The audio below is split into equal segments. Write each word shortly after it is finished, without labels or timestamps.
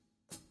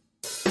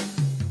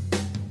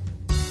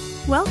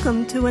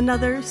Welcome to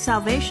another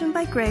Salvation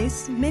by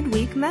Grace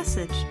Midweek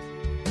message.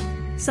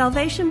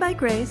 Salvation by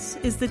Grace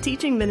is the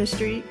teaching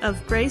ministry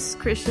of Grace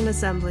Christian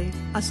Assembly,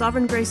 a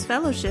Sovereign Grace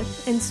Fellowship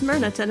in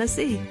Smyrna,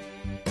 Tennessee.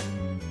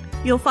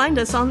 You'll find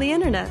us on the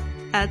internet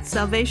at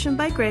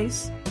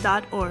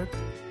salvationbygrace.org.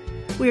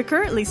 We are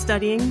currently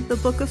studying the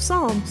book of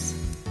Psalms.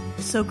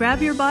 So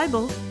grab your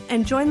Bible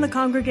and join the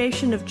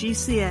congregation of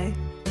GCA,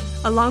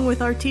 along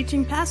with our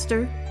teaching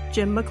pastor,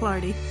 Jim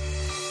McClarty.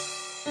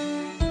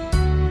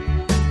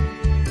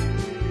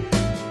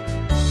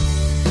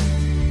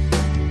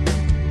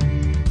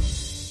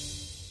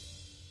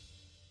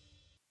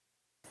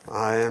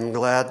 I am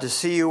glad to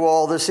see you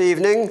all this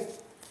evening.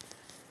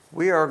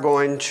 We are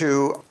going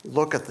to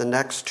look at the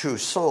next two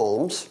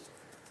Psalms,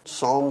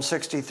 Psalm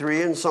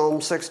 63 and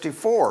Psalm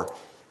 64.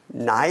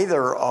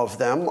 Neither of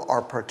them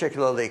are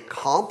particularly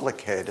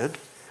complicated,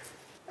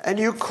 and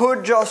you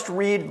could just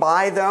read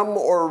by them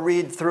or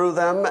read through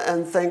them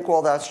and think,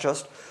 well, that's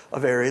just a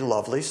very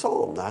lovely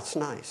psalm. That's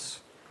nice.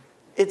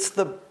 It's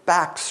the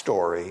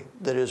backstory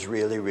that is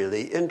really,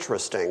 really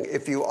interesting.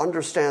 If you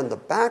understand the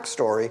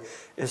backstory,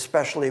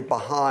 especially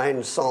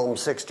behind Psalm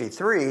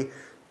 63,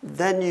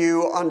 then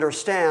you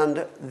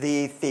understand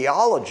the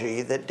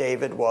theology that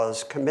David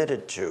was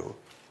committed to.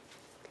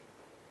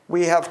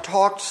 We have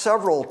talked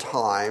several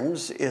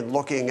times in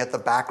looking at the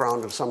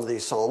background of some of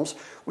these psalms.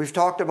 We've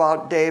talked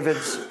about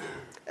David's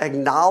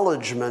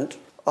acknowledgement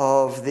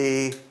of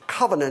the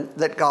covenant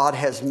that God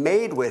has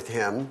made with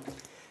him.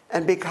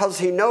 And because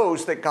he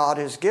knows that God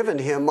has given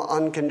him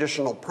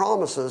unconditional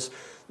promises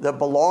that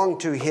belong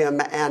to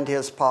him and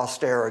his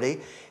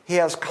posterity, he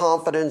has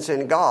confidence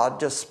in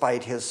God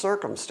despite his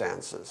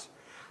circumstances.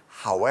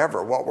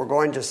 However, what we're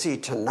going to see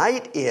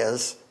tonight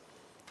is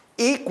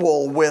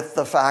equal with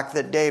the fact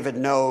that David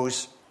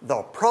knows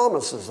the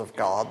promises of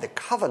God, the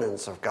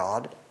covenants of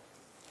God.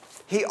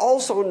 He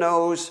also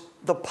knows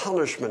the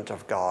punishment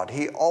of God.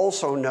 He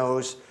also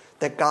knows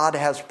that God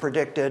has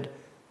predicted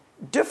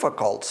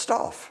difficult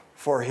stuff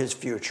for his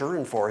future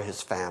and for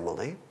his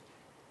family.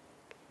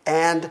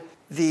 And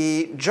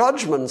the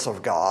judgments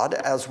of God,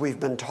 as we've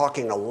been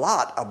talking a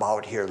lot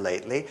about here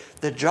lately,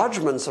 the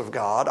judgments of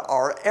God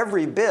are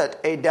every bit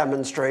a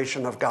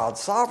demonstration of God's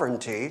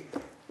sovereignty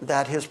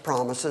that his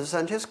promises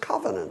and his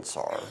covenants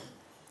are.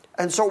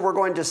 And so we're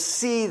going to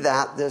see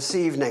that this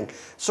evening.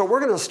 So we're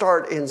going to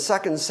start in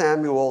 2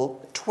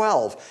 Samuel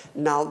 12.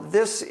 Now,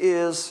 this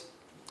is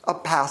a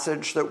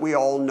passage that we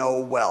all know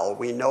well.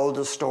 We know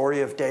the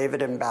story of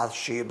David and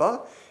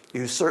Bathsheba.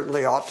 You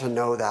certainly ought to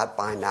know that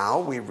by now.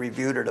 We've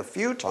reviewed it a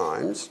few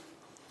times.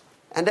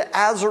 And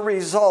as a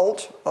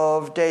result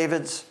of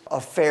David's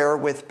affair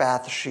with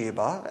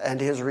Bathsheba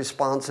and his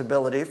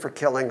responsibility for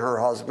killing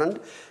her husband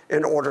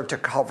in order to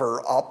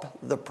cover up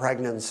the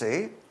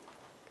pregnancy,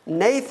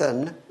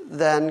 Nathan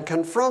then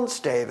confronts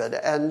David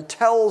and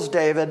tells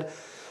David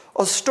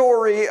a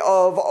story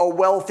of a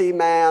wealthy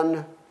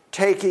man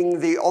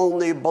taking the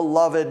only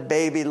beloved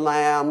baby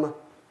lamb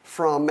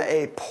from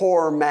a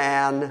poor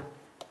man,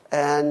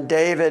 and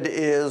David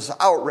is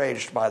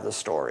outraged by the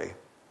story.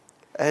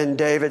 And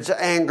David's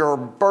anger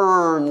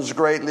burns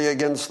greatly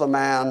against the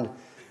man,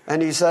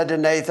 and he said to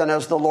Nathan,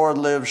 "As the Lord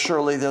lives,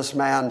 surely this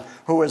man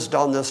who has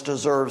done this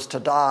deserves to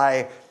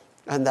die."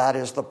 And that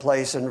is the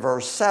place in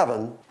verse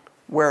 7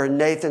 where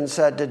Nathan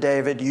said to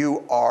David,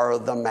 "You are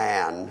the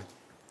man.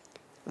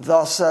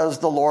 Thus says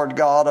the Lord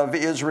God of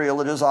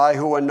Israel, it is I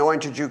who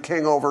anointed you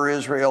king over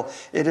Israel.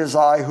 It is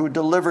I who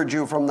delivered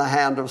you from the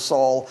hand of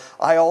Saul.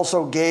 I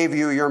also gave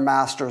you your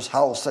master's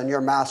house and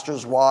your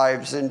master's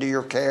wives into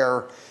your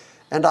care.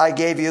 And I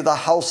gave you the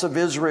house of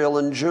Israel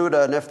and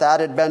Judah. And if that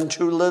had been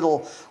too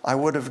little, I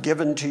would have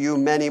given to you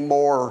many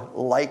more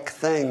like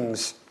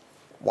things.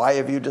 Why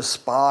have you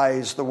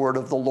despised the word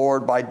of the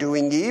Lord by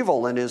doing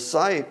evil in his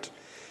sight?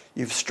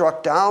 You've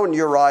struck down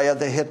Uriah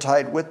the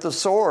Hittite with the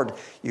sword.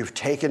 You've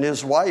taken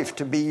his wife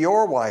to be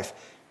your wife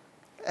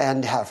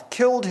and have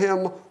killed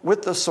him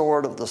with the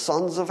sword of the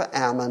sons of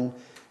Ammon.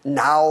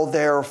 Now,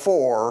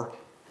 therefore,"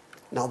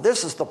 now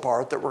this is the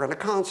part that we're going to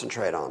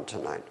concentrate on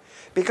tonight.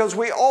 Because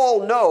we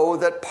all know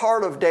that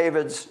part of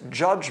David's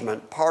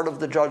judgment, part of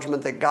the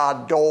judgment that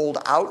God doled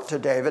out to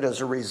David as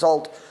a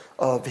result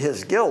of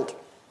his guilt,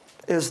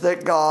 is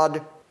that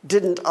God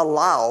didn't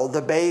allow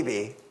the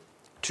baby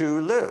to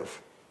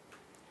live.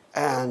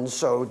 And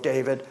so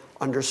David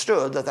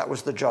understood that that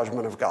was the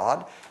judgment of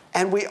God.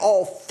 And we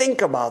all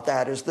think about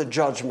that as the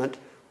judgment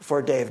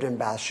for David and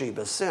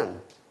Bathsheba's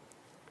sin.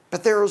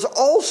 But there is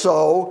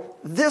also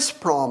this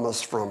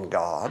promise from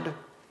God.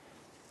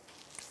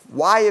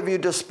 Why have you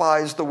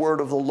despised the word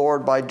of the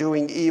Lord by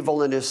doing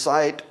evil in his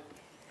sight?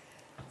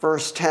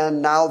 Verse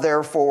 10, now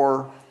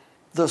therefore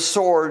the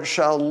sword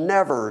shall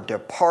never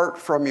depart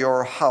from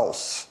your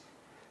house,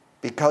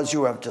 because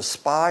you have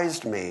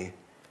despised me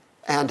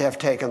and have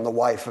taken the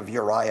wife of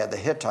Uriah the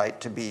Hittite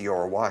to be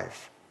your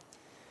wife.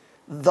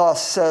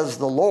 Thus says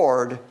the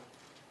Lord,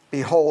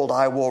 behold,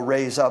 I will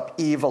raise up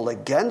evil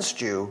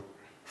against you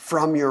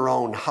from your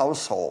own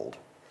household.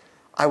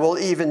 I will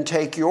even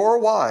take your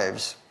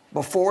wives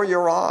before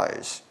your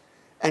eyes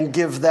and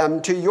give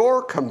them to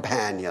your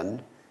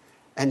companion,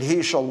 and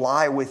he shall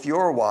lie with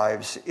your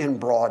wives in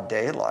broad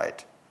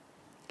daylight.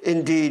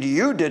 Indeed,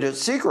 you did it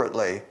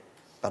secretly,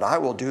 but I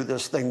will do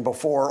this thing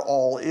before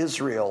all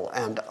Israel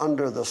and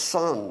under the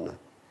sun."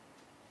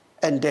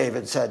 And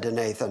David said to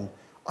Nathan,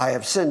 "I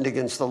have sinned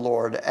against the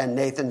Lord." And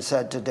Nathan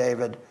said to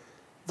David,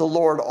 "The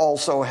Lord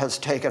also has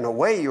taken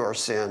away your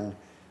sin.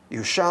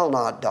 You shall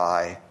not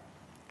die.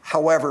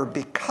 However,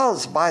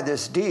 because by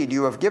this deed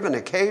you have given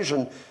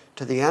occasion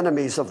to the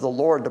enemies of the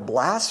Lord to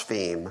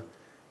blaspheme,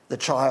 the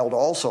child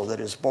also that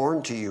is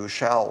born to you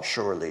shall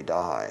surely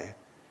die."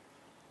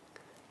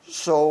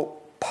 So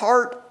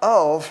part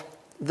of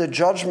the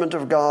judgment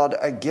of God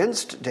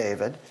against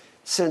David,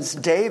 since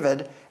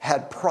David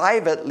had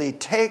privately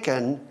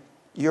taken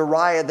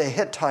Uriah the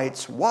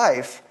Hittite's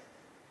wife,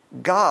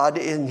 God,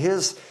 in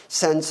his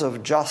sense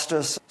of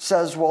justice,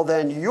 says, well,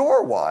 then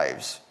your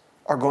wives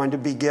are going to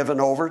be given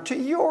over to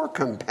your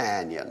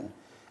companion,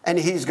 and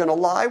he's going to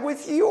lie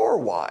with your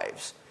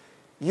wives.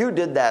 You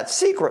did that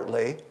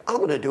secretly. I'm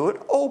going to do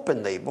it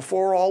openly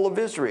before all of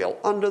Israel,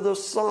 under the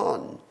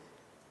sun.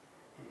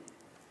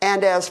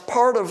 And as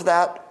part of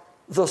that,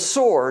 the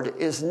sword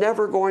is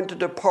never going to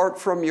depart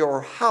from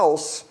your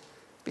house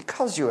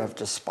because you have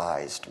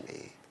despised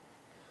me.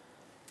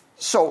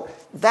 So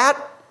that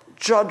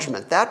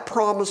judgment, that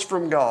promise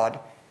from God,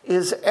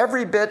 is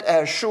every bit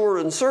as sure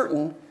and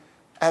certain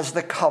as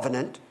the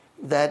covenant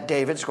that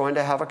David's going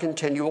to have a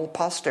continual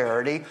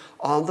posterity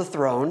on the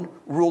throne,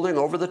 ruling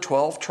over the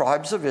 12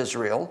 tribes of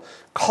Israel,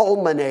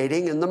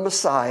 culminating in the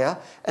Messiah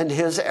and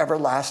his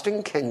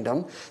everlasting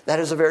kingdom. That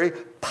is a very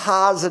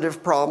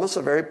positive promise,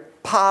 a very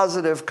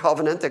positive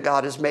covenant that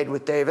God has made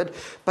with David.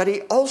 But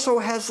he also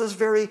has this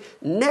very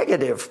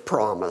negative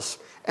promise.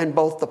 And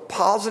both the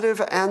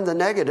positive and the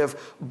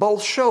negative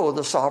both show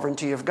the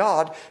sovereignty of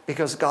God,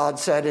 because God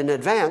said in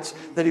advance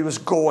that he was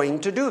going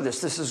to do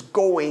this. This is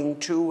going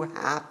to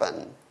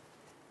happen.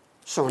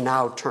 So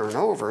now turn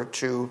over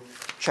to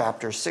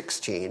chapter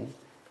 16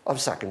 of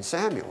 2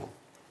 Samuel.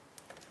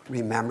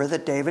 Remember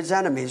that David's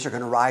enemies are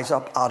going to rise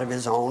up out of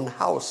his own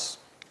house.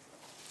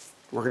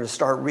 We're going to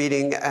start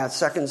reading at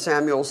 2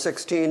 Samuel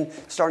 16,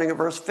 starting at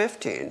verse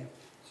 15.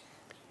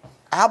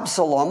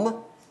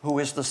 Absalom, who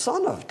is the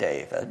son of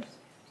David,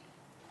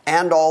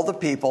 and all the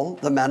people,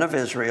 the men of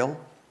Israel,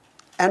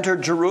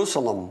 entered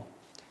Jerusalem,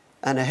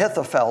 and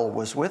Ahithophel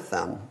was with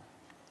them.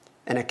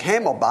 And it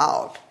came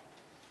about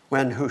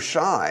when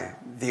Hushai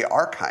the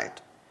Archite,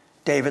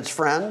 David's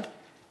friend,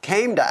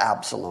 came to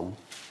Absalom,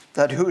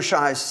 that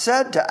Hushai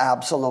said to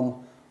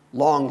Absalom,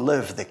 "Long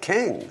live the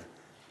king,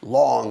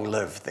 long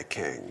live the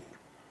king."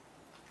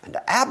 And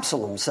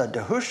Absalom said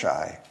to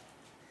Hushai,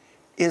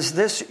 "Is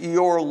this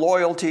your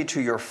loyalty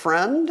to your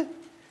friend?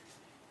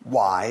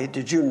 Why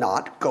did you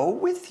not go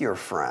with your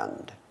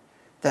friend?"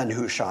 Then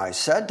Hushai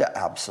said to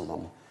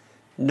Absalom,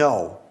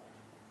 "No,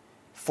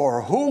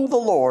 for whom the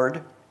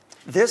Lord,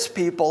 this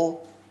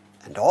people,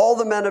 and all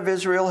the men of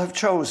Israel have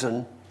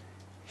chosen,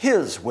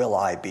 his will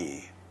I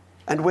be,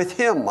 and with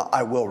him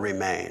I will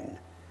remain.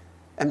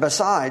 And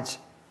besides,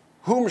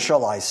 whom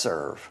shall I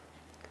serve?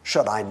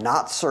 Should I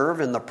not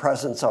serve in the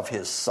presence of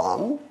his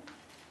son?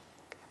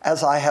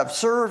 As I have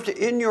served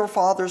in your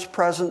father's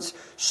presence,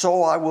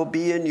 so I will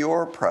be in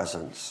your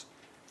presence."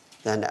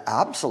 Then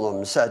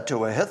Absalom said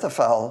to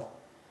Ahithophel,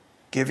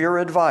 "Give your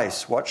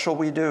advice, what shall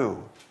we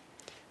do?"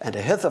 And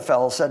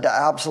Ahithophel said to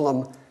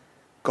Absalom,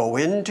 "Go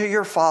into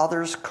your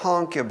father's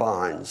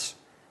concubines,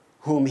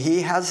 whom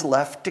he has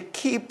left to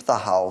keep the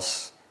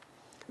house.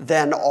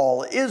 Then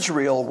all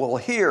Israel will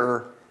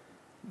hear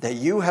that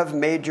you have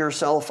made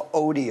yourself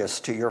odious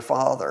to your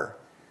father.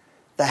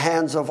 The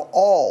hands of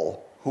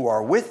all who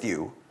are with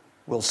you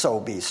will so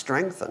be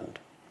strengthened."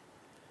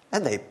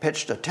 And they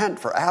pitched a tent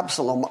for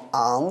Absalom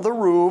on the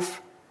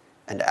roof,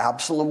 and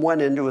Absalom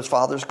went into his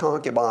father's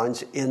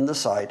concubines in the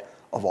sight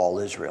of all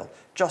Israel.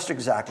 Just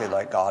exactly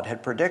like God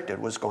had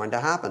predicted was going to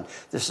happen.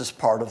 This is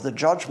part of the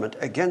judgment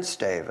against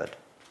David.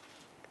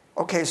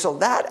 Okay, so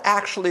that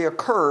actually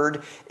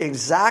occurred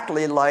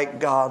exactly like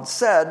God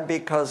said,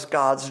 because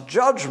God's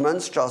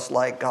judgments, just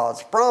like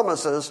God's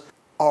promises,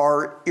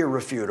 are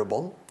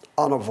irrefutable,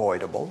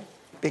 unavoidable,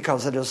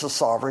 because it is a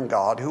sovereign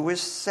God who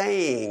is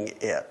saying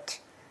it.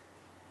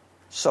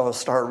 So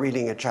start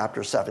reading at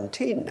chapter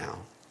 17 now.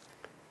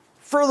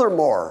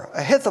 Furthermore,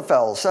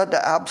 Ahithophel said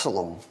to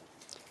Absalom,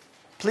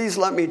 "Please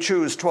let me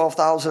choose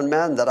 12,000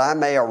 men that I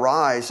may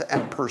arise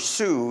and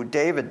pursue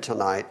David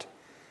tonight.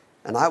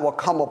 And I will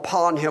come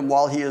upon him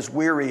while he is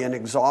weary and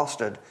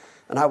exhausted,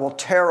 and I will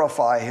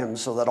terrify him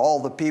so that all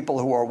the people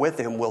who are with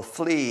him will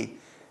flee,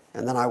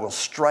 and then I will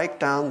strike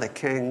down the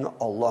king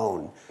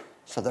alone."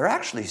 So they're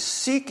actually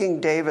seeking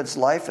David's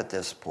life at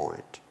this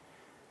point.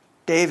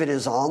 David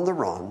is on the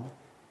run.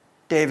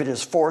 David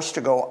is forced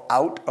to go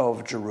out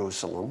of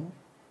Jerusalem.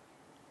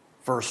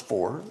 Verse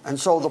 4, and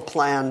so the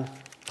plan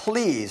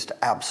pleased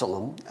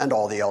Absalom and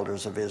all the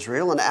elders of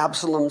Israel. And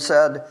Absalom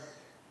said,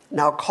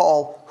 "Now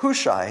call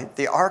Hushai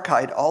the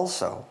Archite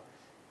also,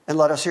 And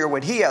let us hear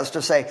what he has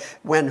to say.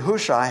 When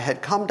Hushai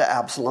had come to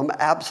Absalom,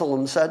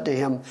 Absalom said to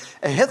him,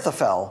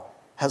 Ahithophel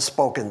has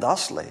spoken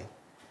thusly.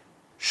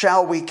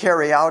 Shall we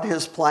carry out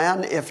his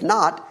plan? If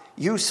not,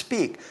 you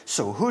speak.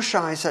 So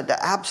Hushai said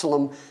to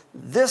Absalom,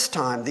 this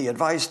time the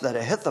advice that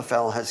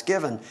Ahithophel has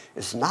given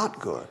is not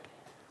good.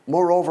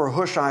 Moreover,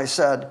 Hushai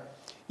said,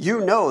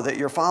 you know that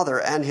your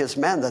father and his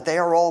men, that they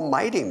are all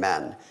mighty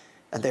men,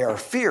 and they are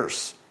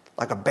fierce,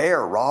 like a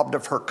bear robbed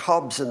of her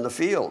cubs in the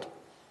field.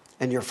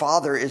 And your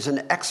father is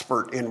an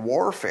expert in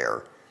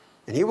warfare,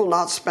 and he will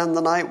not spend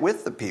the night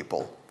with the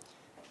people.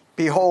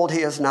 Behold,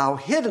 he has now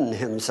hidden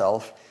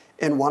himself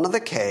in one of the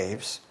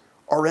caves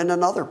or in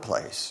another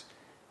place.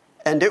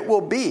 And it will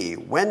be,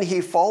 when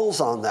he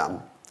falls on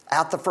them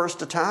at the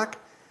first attack,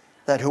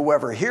 that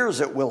whoever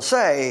hears it will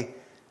say,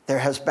 there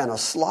has been a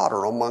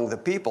slaughter among the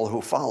people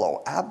who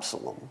follow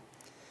Absalom.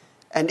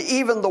 And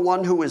even the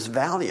one who is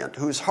valiant,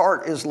 whose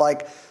heart is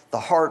like the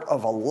heart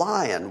of a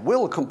lion,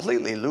 will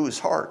completely lose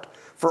heart.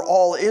 For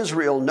all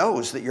Israel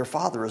knows that your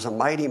father is a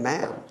mighty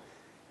man,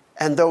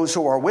 and those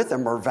who are with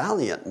him are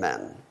valiant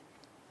men.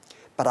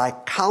 But I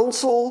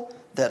counsel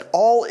that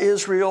all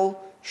Israel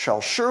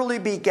shall surely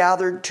be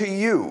gathered to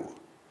you,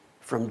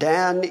 from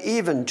Dan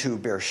even to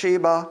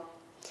Beersheba,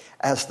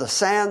 as the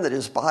sand that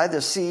is by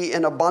the sea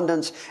in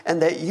abundance,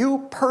 and that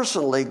you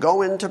personally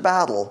go into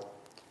battle.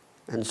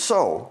 And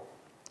so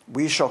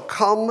we shall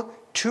come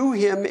to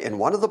him in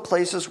one of the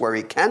places where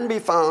he can be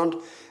found,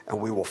 and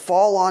we will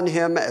fall on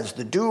him as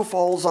the dew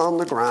falls on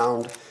the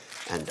ground,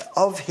 and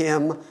of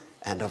him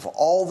and of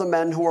all the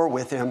men who are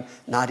with him,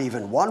 not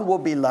even one will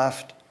be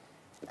left.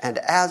 And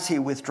as he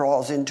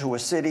withdraws into a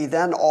city,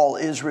 then all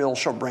Israel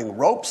shall bring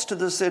ropes to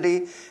the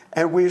city,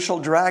 and we shall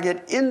drag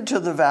it into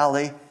the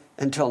valley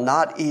until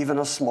not even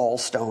a small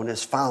stone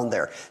is found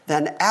there.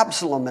 Then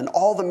Absalom and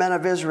all the men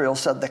of Israel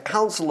said, the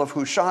counsel of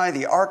Hushai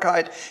the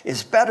Archite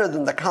is better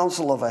than the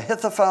counsel of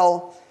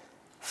Ahithophel,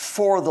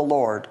 for the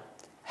Lord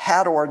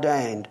had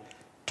ordained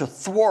to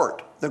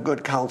thwart the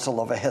good counsel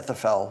of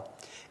Ahithophel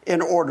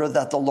in order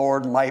that the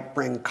Lord might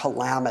bring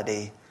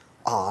calamity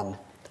on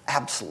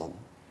Absalom.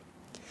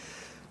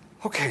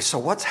 Okay, so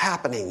what's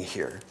happening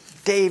here?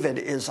 David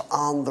is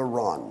on the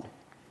run.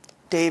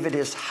 David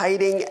is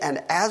hiding,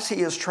 and as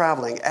he is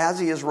traveling, as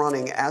he is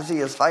running, as he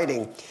is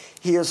hiding,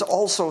 he is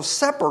also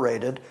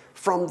separated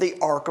from the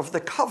Ark of the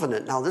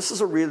Covenant. Now, this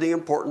is a really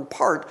important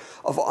part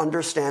of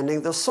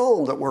understanding the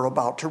psalm that we're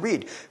about to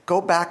read. Go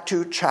back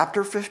to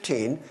chapter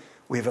 15.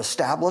 We've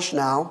established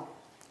now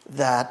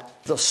that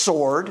the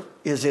sword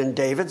is in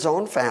David's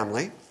own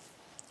family.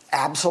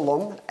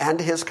 Absalom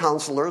and his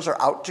counselors are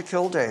out to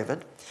kill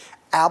David.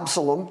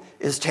 Absalom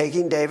is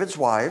taking David's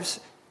wives,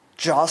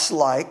 just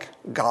like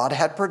God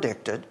had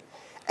predicted.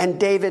 And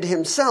David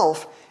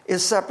himself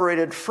is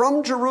separated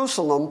from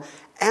Jerusalem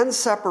and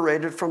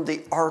separated from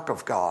the Ark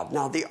of God.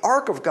 Now, the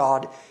Ark of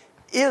God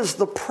is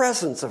the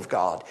presence of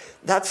God.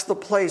 That's the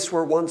place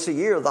where once a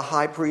year the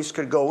high priest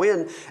could go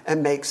in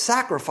and make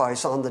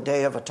sacrifice on the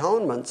Day of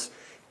Atonements.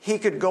 He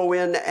could go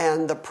in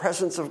and the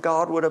presence of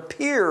God would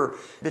appear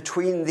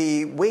between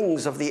the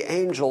wings of the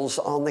angels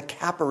on the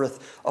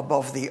Caperith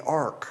above the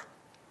ark.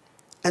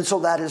 And so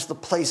that is the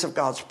place of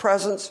God's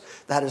presence.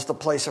 That is the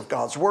place of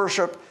God's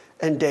worship.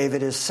 And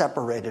David is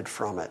separated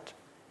from it.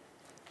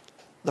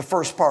 The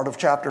first part of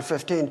chapter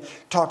 15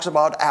 talks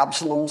about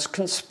Absalom's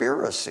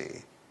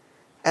conspiracy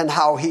and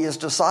how he has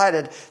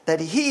decided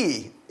that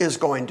he is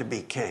going to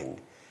be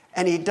king.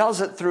 And he does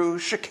it through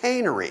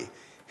chicanery.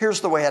 Here's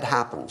the way it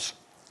happens.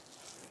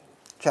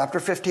 Chapter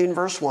 15,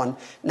 verse 1.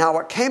 Now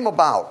it came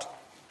about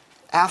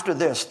after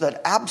this that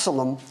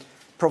Absalom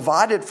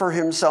provided for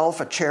himself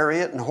a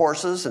chariot and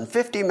horses and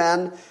 50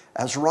 men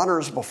as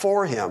runners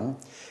before him.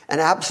 And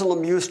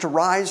Absalom used to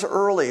rise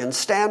early and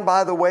stand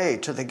by the way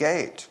to the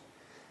gate.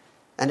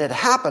 And it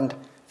happened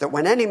that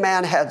when any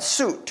man had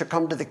suit to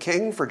come to the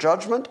king for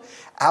judgment,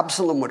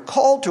 Absalom would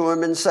call to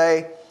him and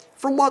say,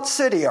 "From what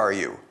city are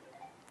you?"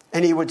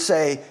 And he would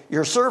say,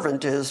 "Your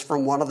servant is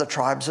from one of the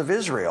tribes of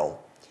Israel."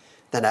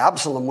 Then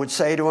Absalom would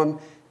say to him,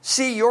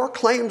 "See, your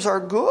claims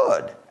are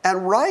good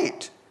and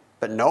right,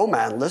 but no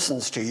man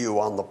listens to you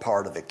on the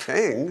part of the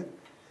king."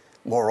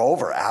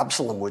 Moreover,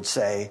 Absalom would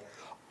say,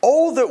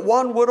 "Oh, that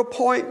one would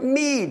appoint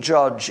me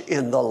judge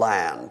in the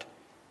land.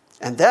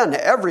 And then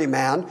every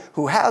man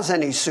who has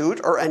any suit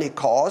or any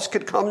cause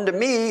could come to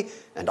me,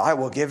 and I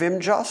will give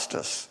him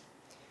justice."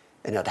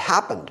 And it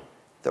happened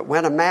that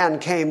when a man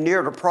came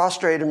near to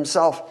prostrate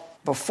himself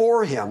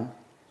before him,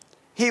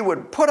 he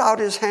would put out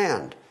his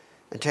hand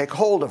and take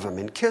hold of him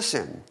and kiss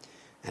him.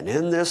 And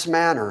in this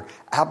manner,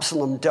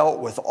 Absalom dealt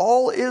with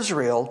all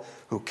Israel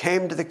who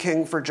came to the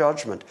king for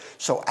judgment.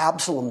 So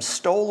Absalom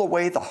stole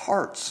away the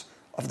hearts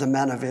of the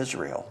men of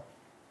Israel.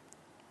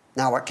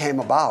 Now it came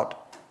about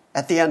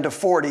at the end of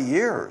 40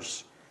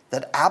 years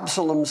that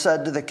Absalom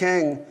said to the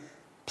king,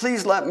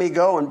 "Please let me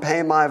go and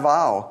pay my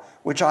vow,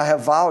 which I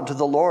have vowed to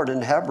the Lord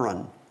in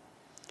Hebron.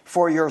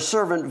 For your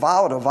servant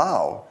vowed a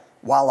vow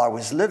while I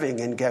was living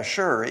in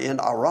Geshur in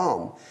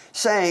Aram,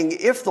 saying,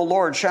 'If the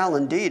Lord shall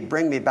indeed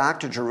bring me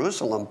back to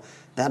Jerusalem,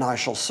 then I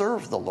shall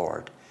serve the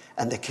Lord.'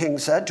 And the king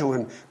said to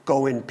him,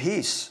 "Go in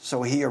peace."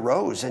 So he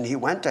arose and he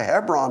went to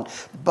Hebron.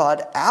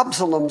 But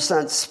Absalom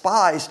sent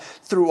spies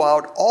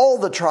throughout all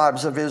the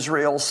tribes of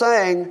Israel,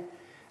 saying,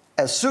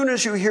 "As soon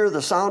as you hear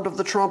the sound of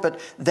the trumpet,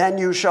 then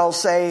you shall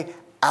say,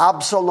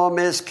 'Absalom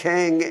is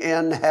king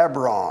in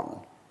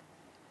Hebron.'"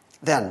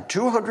 Then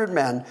 200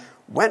 men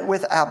went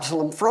with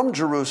Absalom from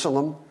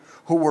Jerusalem,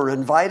 who were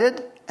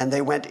invited, and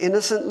they went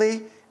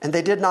innocently, and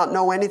they did not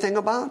know anything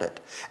about it.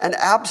 And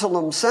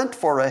Absalom sent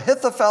for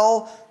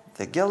Ahithophel,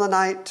 the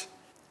Gilonite,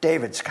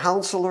 David's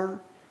counselor,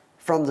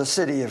 from the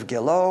city of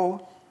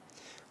Gilo,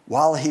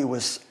 while he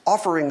was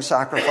offering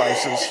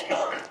sacrifices,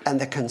 and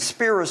the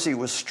conspiracy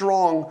was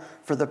strong,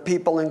 for the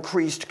people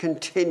increased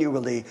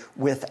continually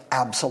with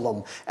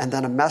Absalom. And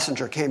then a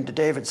messenger came to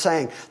David,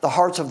 saying, "The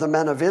hearts of the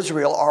men of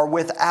Israel are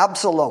with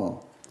Absalom."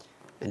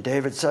 And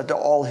David said to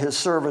all his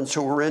servants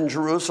who were in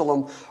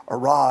Jerusalem,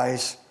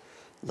 "Arise,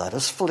 let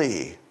us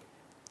flee,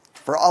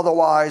 for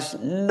otherwise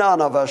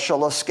none of us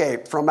shall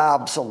escape from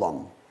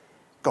Absalom.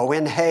 Go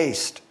in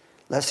haste,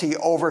 lest he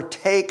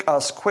overtake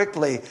us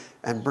quickly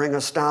and bring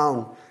us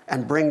down,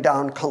 and bring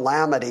down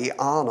calamity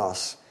on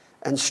us,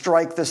 and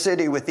strike the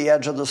city with the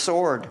edge of the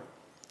sword."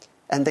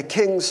 And the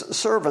king's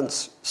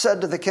servants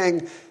said to the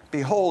king,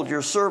 "Behold,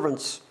 your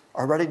servants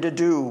are ready to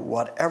do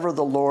whatever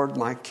the Lord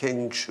my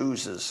king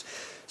chooses."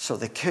 So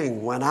the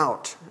king went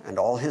out, and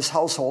all his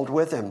household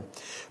with him.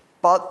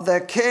 But the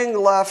king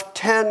left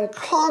 10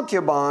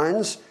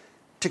 concubines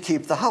to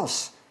keep the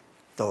house.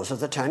 Those are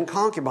the 10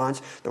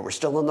 concubines that were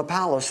still in the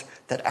palace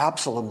that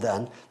Absalom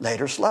then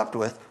later slept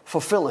with,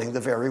 fulfilling the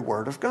very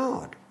word of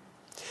God.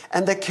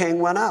 And the king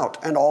went out,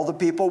 and all the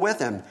people with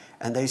him,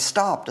 and they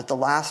stopped at the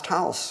last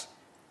house.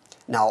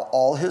 Now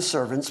all his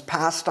servants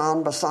passed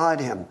on beside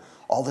him,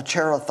 all the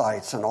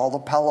Cherethites and all the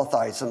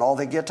Pelethites and all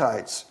the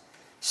Gittites.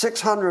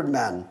 600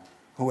 men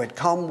who had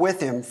come with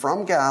him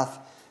from Gath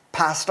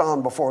passed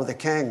on before the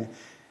king.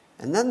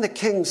 And then the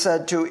king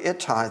said to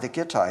Ittai the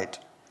Gittite,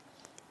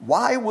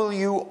 "Why will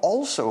you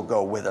also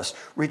go with us?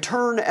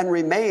 Return and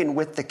remain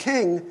with the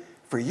king,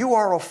 for you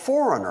are a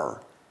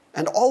foreigner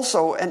and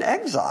also an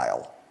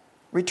exile.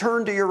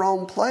 Return to your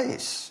own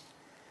place.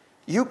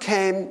 You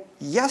came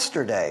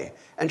yesterday,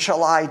 and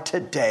shall I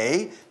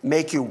today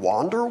make you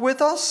wander with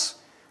us,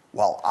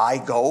 while I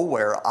go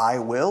where I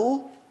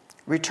will?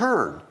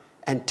 Return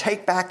and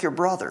take back your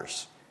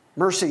brothers.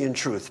 Mercy and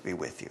truth be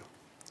with you."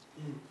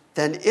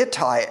 Then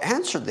Ittai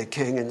answered the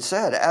king and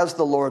said, "As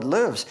the Lord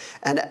lives,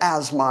 and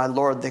as my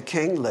lord the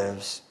king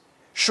lives,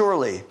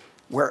 surely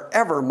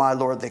wherever my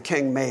lord the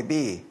king may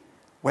be,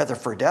 whether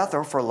for death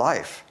or for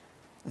life,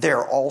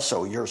 there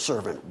also your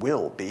servant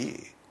will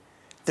be."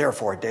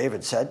 Therefore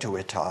David said to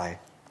Ittai,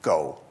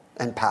 "Go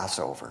and pass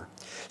over."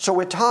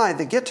 So Ittai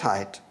the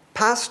Gittite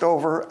passed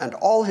over, and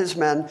all his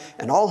men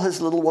and all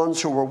his little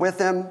ones who were with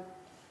him.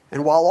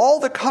 And while all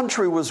the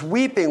country was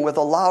weeping with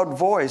a loud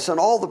voice, and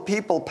all the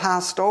people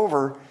passed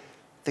over,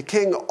 the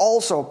king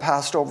also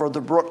passed over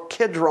the brook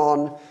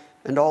Kidron,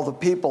 and all the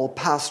people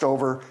passed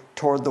over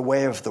toward the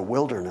way of the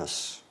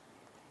wilderness.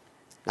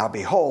 Now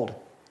behold,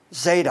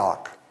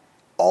 Zadok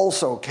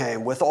also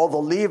came with all the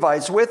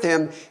Levites with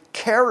him,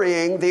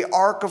 carrying the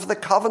ark of the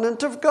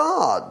covenant of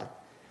God.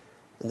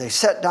 And they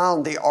set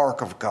down the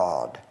ark of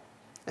God.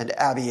 And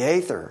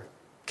Abiathar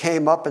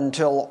came up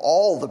until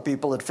all the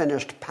people had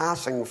finished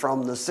passing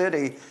from the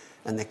city.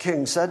 And the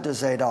king said to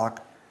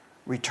Zadok,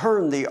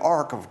 "Return the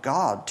ark of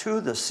God to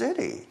the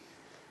city.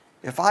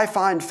 If I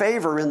find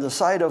favor in the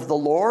sight of the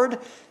Lord,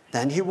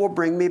 then he will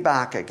bring me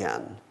back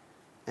again,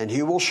 and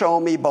he will show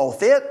me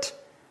both it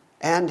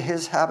and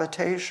his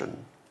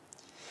habitation.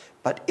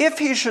 But if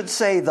he should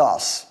say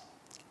thus,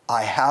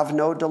 'I have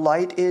no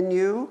delight in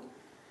you,'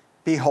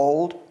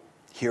 behold,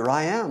 here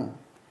I am.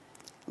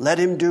 Let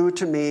him do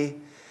to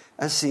me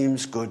as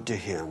seems good to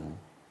him."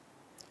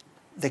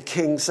 The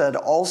king said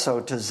also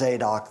to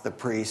Zadok the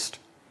priest,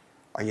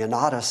 "Are you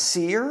not a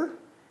seer?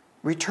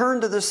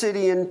 Return to the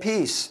city in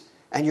peace,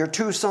 and your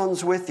 2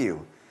 sons with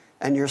you,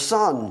 and your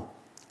son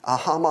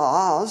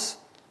Ahimaaz,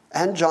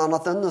 and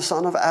Jonathan the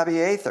son of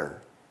Abiathar.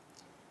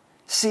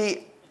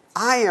 See,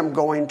 I am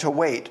going to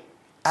wait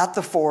at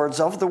the fords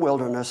of the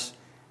wilderness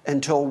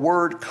until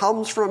word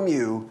comes from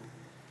you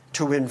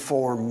to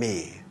inform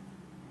me."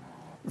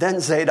 Then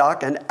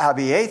Zadok and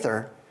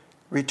Abiathar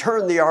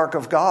returned the ark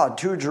of God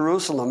to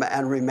Jerusalem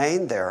and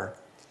remained there.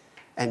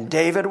 And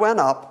David went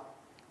up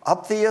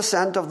the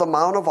ascent of the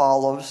Mount of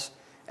Olives,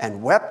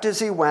 and wept as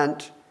he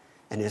went,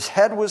 and his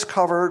head was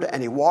covered,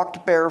 and he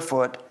walked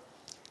barefoot.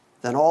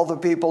 Then all the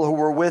people who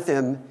were with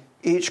him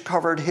each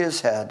covered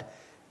his head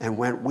and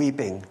went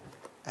weeping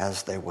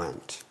as they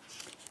went.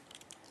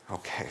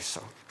 Okay,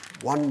 so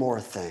one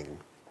more thing.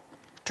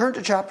 Turn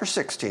to chapter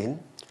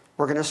 16.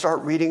 We're going to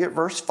start reading at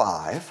verse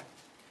 5.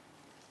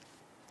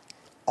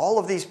 All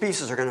of these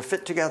pieces are going to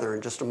fit together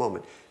in just a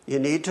moment. You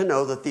need to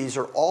know that these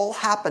are all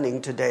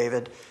happening to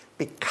David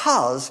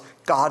because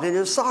God in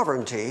his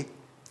sovereignty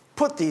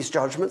put these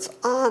judgments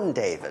on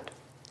David.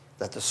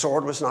 That the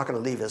sword was not going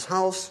to leave his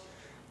house,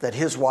 that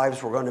his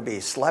wives were going to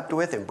be slept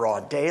with in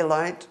broad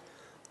daylight.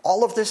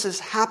 All of this is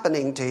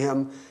happening to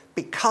him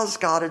because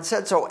God had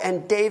said so.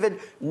 And David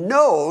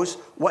knows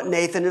what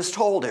Nathan has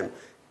told him.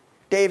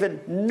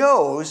 David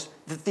knows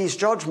that these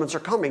judgments are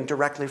coming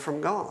directly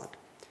from God.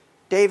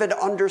 David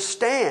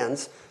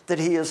understands that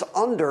he is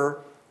under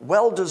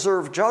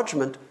well-deserved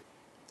judgment,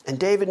 and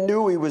David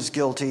knew he was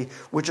guilty,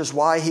 which is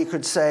why he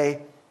could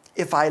say,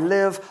 if I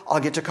live,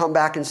 I'll get to come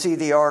back and see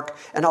the ark,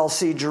 and I'll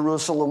see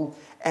Jerusalem.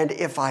 And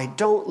if I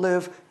don't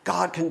live,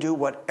 God can do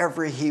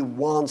whatever he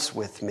wants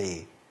with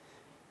me.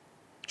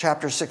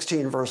 Chapter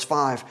 16, verse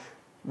 5,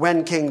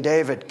 when King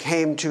David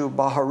came to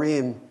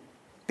Bahurim,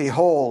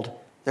 behold,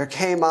 there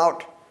came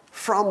out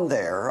from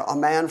there a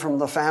man from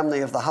the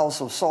family of the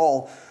house of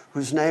Saul,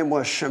 whose name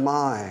was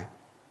Shimei,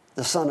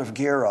 the son of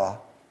Gera.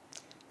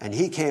 And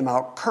he came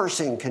out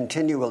cursing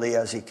continually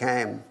as he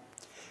came.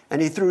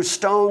 And he threw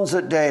stones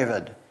at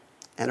David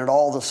and at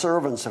all the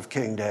servants of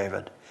King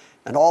David.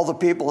 And all the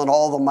people and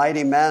all the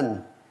mighty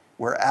men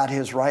were at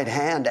his right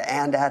hand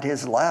and at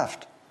his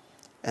left.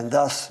 And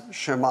thus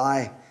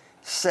Shimei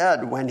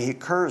said when he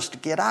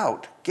cursed, get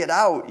out,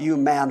 you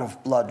man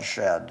of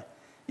bloodshed,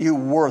 you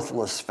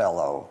worthless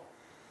fellow.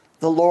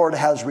 The Lord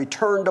has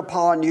returned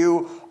upon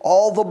you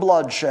all the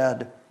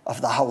bloodshed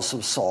of the house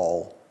of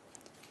Saul,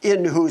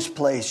 in whose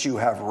place you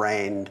have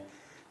reigned.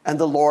 And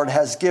the Lord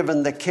has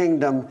given the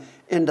kingdom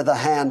into the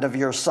hand of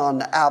your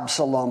son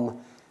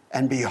Absalom.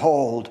 And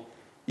behold,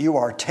 you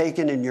are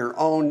taken in your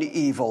own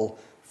evil,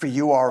 for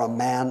you are a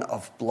man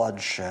of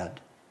bloodshed.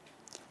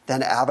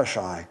 Then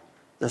Abishai,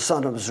 the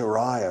son of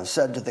Zeruiah,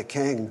 said to the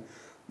king,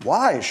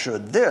 why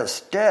should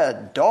this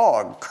dead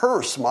dog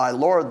curse my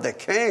lord the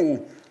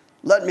king?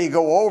 Let me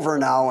go over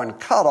now and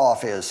cut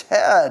off his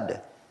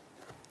head.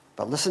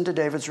 But listen to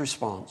David's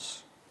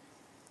response.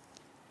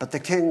 But the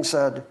king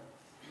said,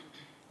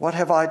 what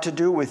have I to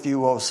do with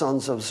you, O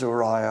sons of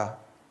Zeruiah?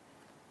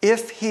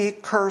 If he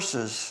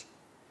curses,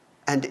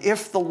 and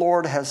if the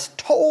Lord has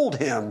told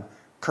him,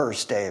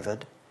 curse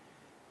David,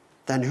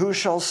 then who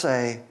shall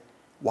say,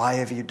 why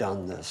have you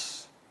done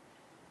this?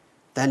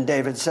 Then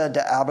David said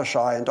to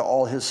Abishai and to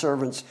all his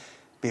servants,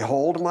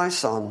 behold, my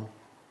son,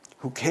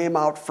 who came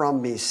out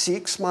from me,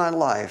 seeks my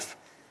life.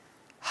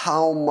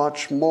 How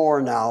much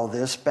more now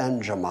this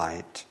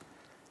Benjamite?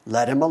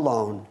 Let him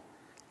alone.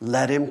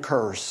 Let him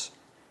curse,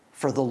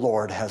 for the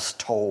Lord has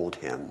told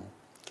him.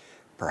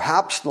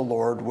 Perhaps the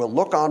Lord will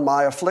look on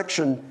my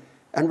affliction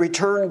and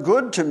return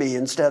good to me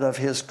instead of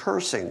his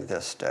cursing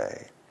this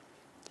day.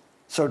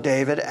 So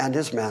David and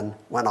his men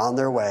went on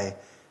their way,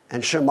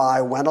 and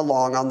Shimei went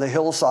along on the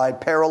hillside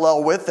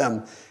parallel with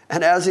them.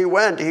 And as he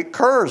went, he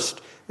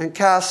cursed and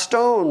cast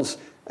stones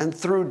and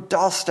threw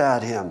dust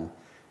at him.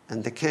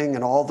 And the king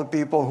and all the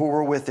people who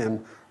were with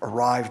him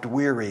arrived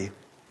weary,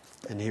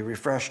 and he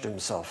refreshed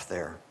himself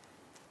there.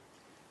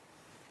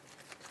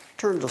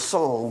 Turn to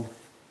Psalm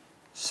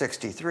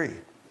 63.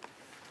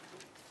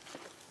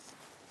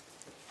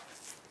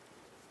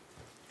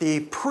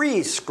 The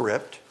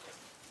prescript,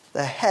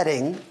 the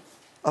heading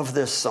of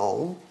this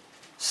psalm,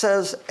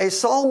 says, a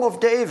psalm of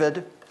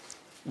David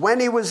when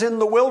he was in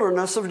the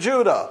wilderness of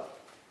Judah.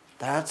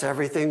 That's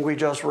everything we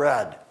just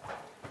read.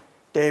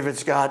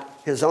 David's got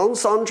his own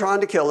son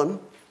trying to kill him.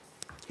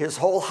 His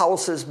whole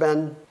house has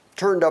been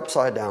turned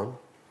upside down.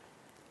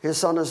 His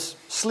son is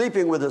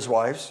sleeping with his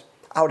wives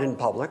out in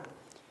public.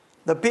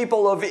 The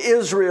people of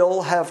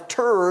Israel have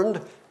turned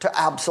to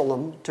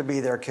Absalom to be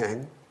their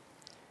king.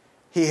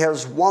 He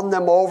has won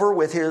them over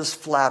with his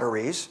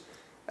flatteries.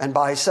 And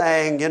by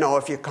saying,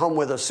 if you come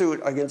with a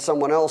suit against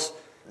someone else,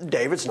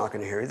 David's not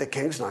going to hear you. The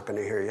king's not going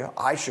to hear you.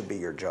 I should be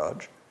your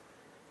judge.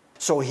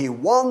 So he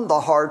won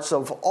the hearts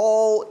of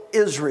all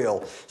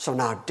Israel. So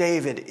now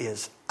David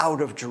is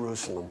out of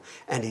Jerusalem,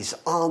 and he's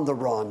on the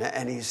run,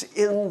 and he's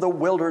in the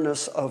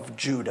wilderness of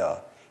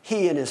Judah.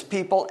 He and his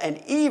people,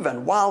 and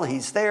even while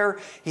he's there,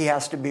 he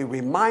has to be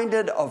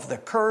reminded of the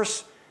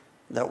curse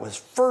that was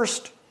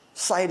first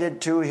cited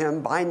to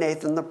him by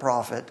Nathan the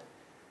prophet,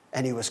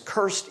 and he was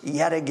cursed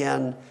yet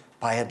again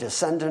by a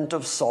descendant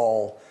of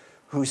Saul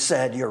who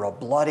said, you're a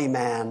bloody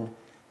man,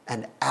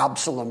 and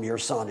Absalom, your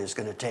son, is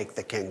going to take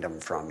the kingdom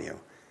from you.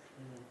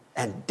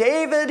 And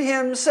David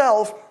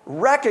himself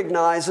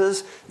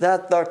recognizes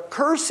that the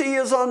curse he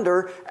is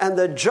under and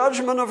the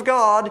judgment of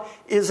God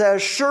is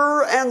as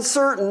sure and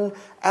certain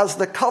as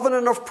the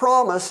covenant of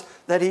promise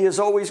that he is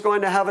always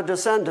going to have a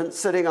descendant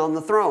sitting on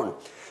the throne.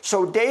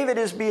 So David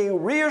is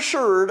being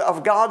reassured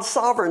of God's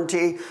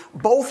sovereignty,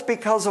 both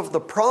because of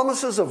the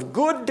promises of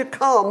good to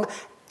come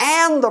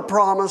and the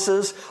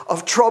promises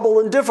of trouble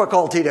and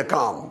difficulty to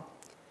come.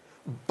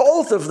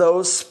 Both of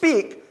those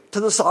speak to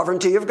the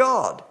sovereignty of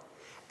God.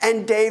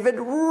 And David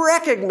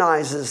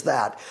recognizes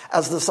that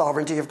as the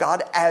sovereignty of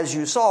God, as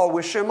you saw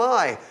with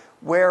Shimei,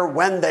 where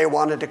when they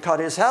wanted to cut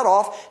his head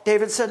off,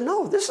 David said,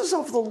 no, this is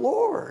of the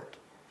Lord.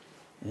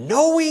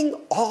 Knowing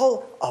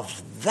all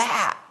of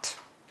that,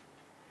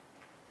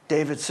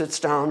 David sits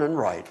down and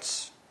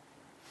writes,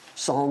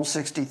 Psalm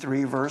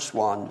 63, verse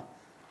 1,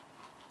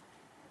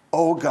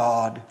 O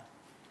God,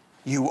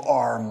 you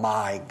are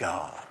my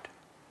God.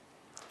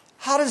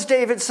 How does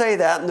David say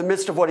that in the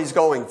midst of what he's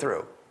going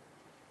through?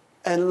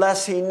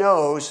 unless he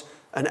knows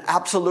an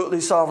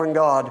absolutely sovereign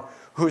God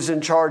who's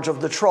in charge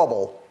of the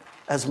trouble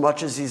as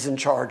much as he's in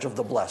charge of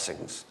the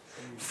blessings.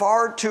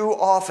 Far too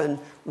often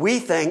we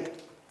think,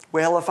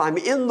 well, if I'm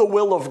in the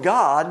will of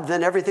God,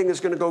 then everything is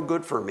going to go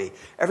good for me.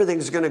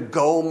 Everything's going to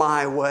go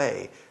my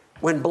way.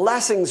 When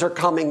blessings are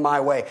coming my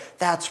way,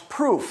 that's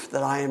proof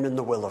that I am in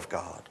the will of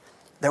God.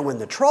 Then when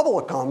the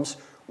trouble comes,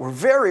 we're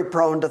very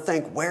prone to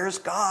think, where's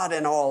God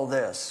in all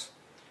this?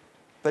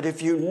 But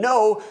if you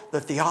know the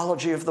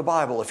theology of the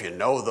Bible, if you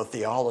know the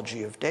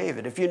theology of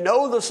David, if you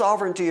know the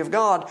sovereignty of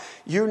God,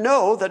 you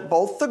know that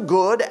both the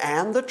good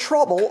and the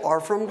trouble are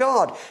from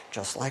God.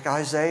 Just like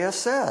Isaiah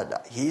said,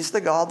 he's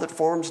the God that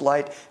forms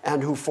light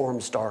and who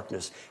forms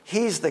darkness.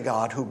 He's the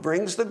God who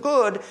brings the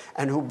good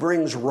and who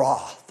brings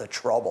wrath, the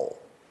trouble.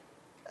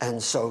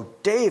 And so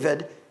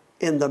David,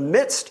 in the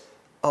midst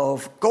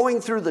of going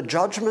through the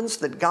judgments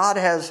that God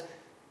has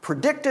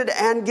predicted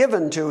and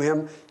given to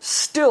him,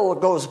 still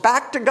goes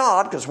back to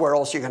God, because where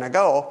else are you going to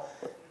go?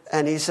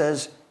 And he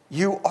says,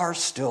 you are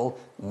still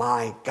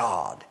my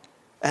God,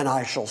 and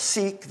I shall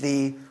seek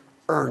thee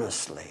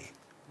earnestly.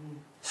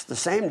 It's the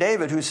same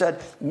David who said,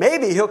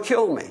 maybe he'll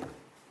kill me,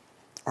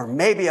 or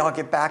maybe I'll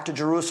get back to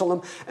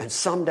Jerusalem, and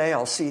someday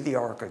I'll see the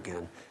ark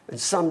again, and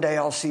someday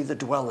I'll see the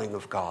dwelling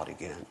of God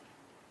again.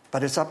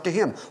 But it's up to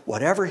him,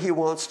 whatever he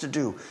wants to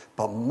do.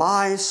 But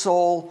my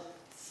soul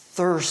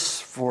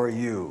thirsts for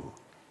you.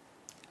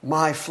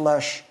 My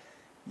flesh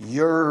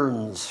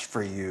yearns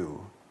for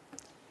you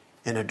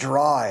in a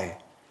dry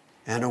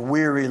and a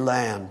weary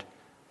land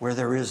where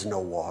there is no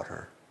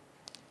water.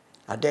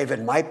 Now,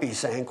 David might be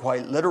saying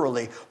quite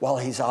literally, while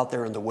he's out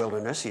there in the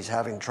wilderness, he's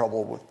having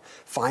trouble with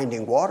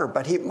finding water.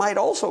 But he might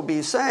also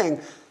be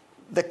saying,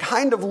 the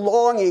kind of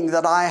longing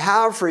that I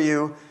have for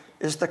you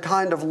is the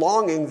kind of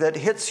longing that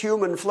hits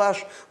human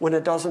flesh when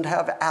it doesn't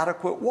have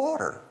adequate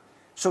water.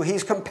 So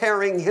he's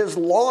comparing his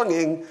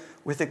longing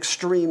with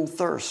extreme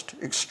thirst,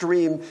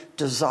 extreme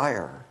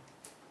desire.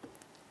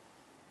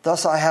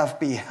 Thus I have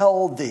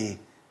beheld thee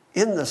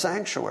in the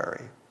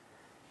sanctuary,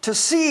 to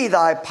see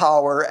thy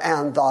power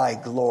and thy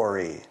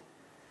glory,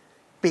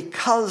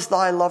 because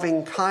thy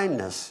loving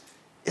kindness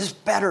is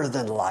better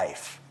than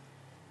life.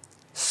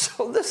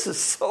 So this is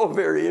so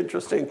very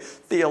interesting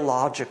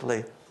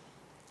theologically.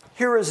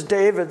 Here is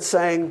David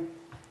saying,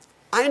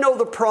 I know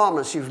the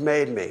promise you've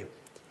made me.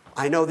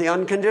 I know the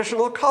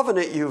unconditional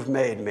covenant you've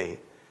made me.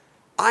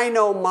 I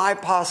know my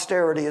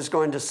posterity is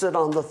going to sit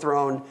on the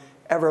throne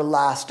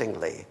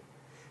everlastingly.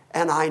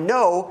 And I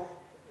know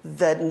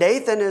that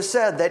Nathan has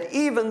said that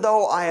even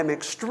though I am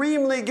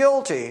extremely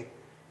guilty,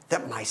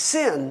 that my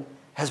sin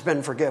has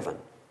been forgiven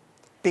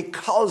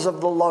because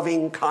of the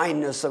loving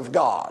kindness of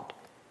God.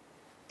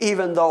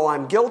 Even though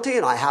I'm guilty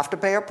and I have to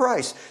pay a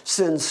price,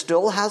 sin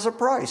still has a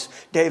price.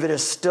 David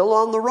is still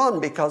on the run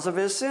because of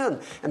his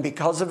sin and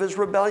because of his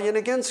rebellion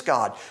against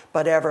God.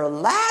 But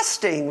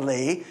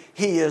everlastingly,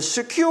 he is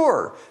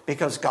secure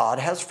because God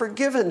has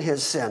forgiven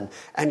his sin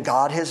and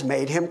God has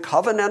made him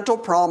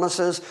covenantal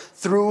promises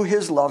through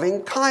his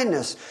loving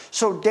kindness.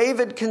 So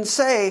David can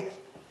say,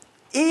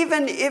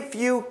 even if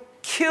you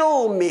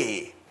kill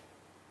me,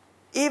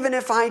 even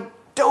if I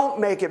don't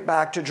make it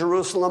back to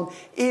Jerusalem,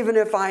 even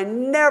if I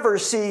never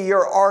see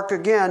your ark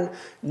again,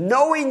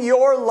 knowing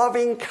your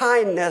loving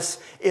kindness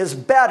is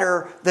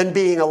better than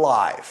being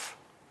alive.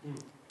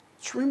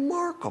 It's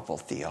remarkable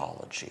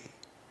theology.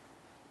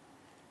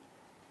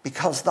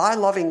 Because thy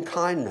loving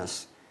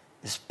kindness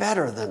is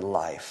better than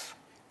life,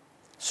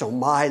 so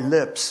my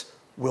lips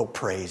will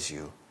praise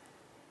you.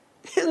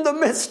 In the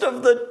midst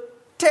of the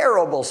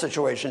terrible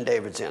situation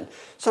David's in.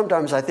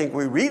 Sometimes I think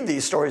we read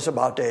these stories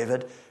about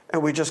David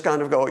and we just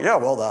kind of go, yeah,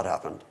 well, that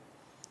happened.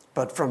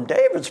 But from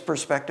David's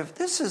perspective,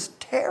 this is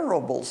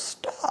terrible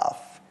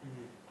stuff.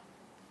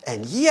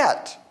 And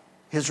yet,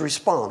 his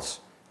response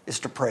is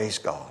to praise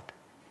God.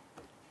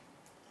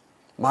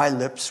 My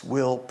lips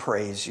will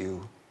praise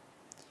you.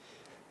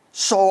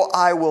 So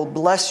I will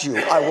bless you.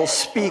 I will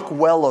speak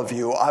well of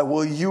you. I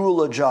will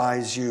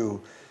eulogize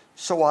you.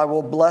 So I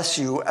will bless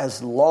you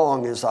as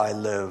long as I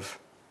live.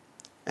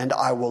 And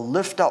I will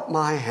lift up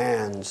my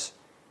hands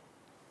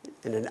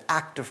in an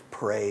act of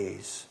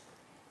praise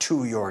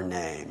to your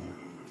name.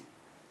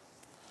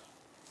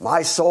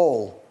 My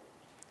soul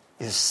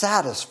is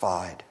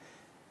satisfied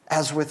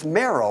as with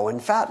marrow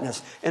and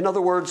fatness. In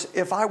other words,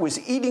 if I was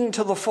eating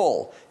to the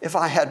full, if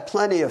I had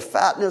plenty of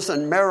fatness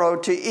and marrow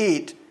to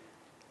eat,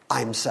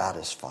 I'm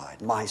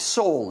satisfied. My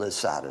soul is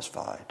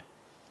satisfied.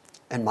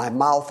 And my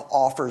mouth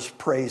offers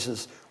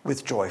praises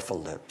with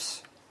joyful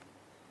lips.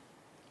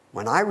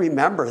 When I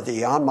remember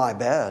thee on my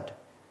bed,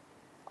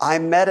 I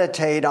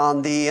meditate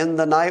on thee in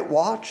the night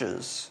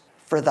watches,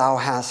 for thou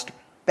hast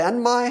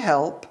been my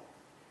help,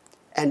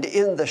 and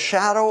in the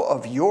shadow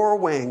of your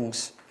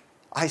wings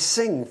I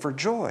sing for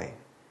joy.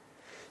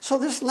 So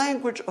this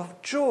language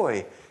of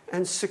joy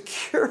and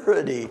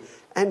security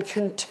and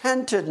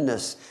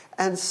contentedness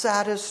and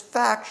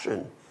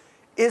satisfaction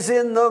is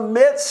in the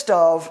midst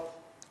of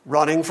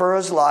running for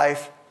his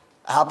life,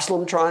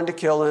 Absalom trying to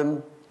kill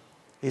him.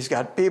 He's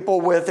got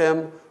people with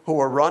him who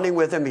are running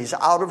with him. He's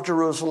out of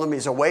Jerusalem.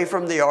 He's away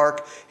from the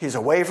ark. He's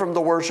away from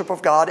the worship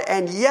of God.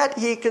 And yet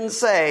he can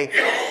say,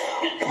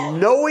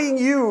 knowing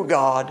you,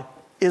 God,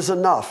 is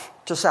enough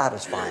to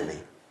satisfy me.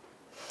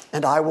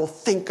 And I will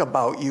think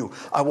about you.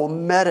 I will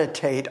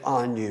meditate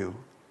on you.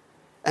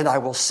 And I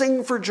will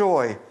sing for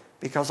joy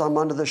because I'm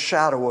under the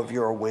shadow of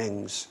your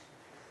wings.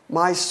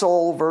 My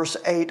soul, verse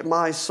 8,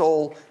 my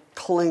soul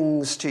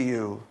clings to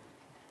you.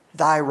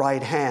 Thy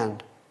right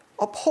hand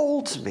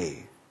upholds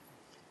me.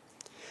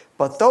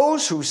 But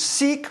those who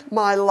seek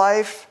my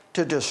life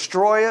to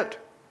destroy it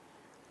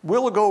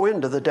will go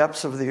into the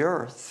depths of the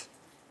earth,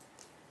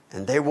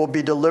 and they will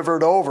be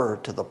delivered over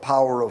to the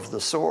power of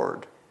the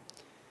sword.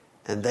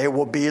 And they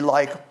will be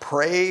like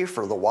prey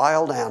for the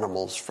wild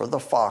animals, for the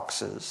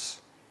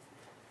foxes.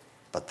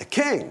 But the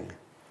king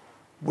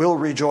will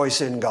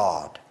rejoice in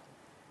God.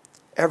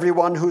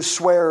 Everyone who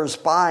swears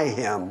by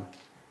him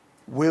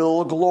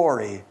will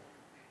glory,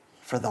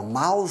 for the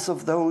mouths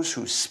of those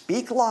who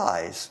speak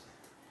lies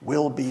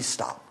will be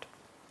stopped.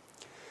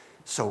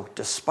 So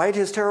despite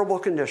his terrible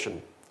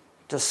condition,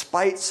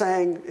 despite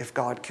saying, if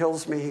God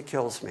kills me, he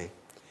kills me,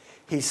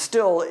 he's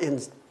still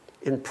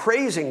in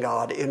praising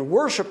God, in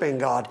worshiping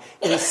God,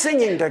 in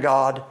singing to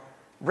God,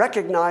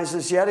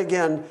 recognizes yet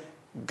again,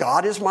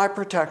 God is my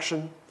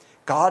protection.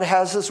 God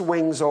has his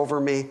wings over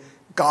me.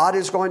 God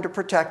is going to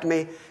protect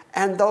me.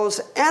 And those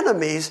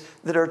enemies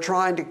that are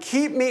trying to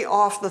keep me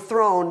off the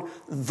throne,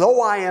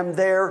 though I am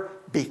there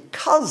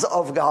because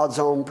of God's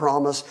own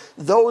promise,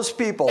 those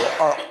people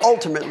are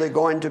ultimately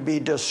going to be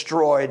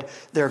destroyed.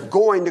 They're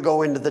going to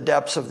go into the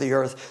depths of the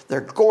earth.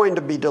 They're going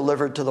to be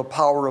delivered to the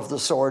power of the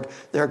sword.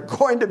 They're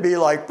going to be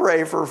like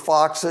prey for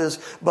foxes.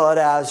 But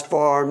as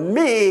for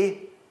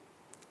me,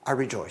 I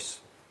rejoice.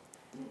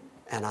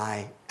 And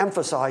I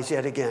emphasize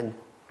yet again,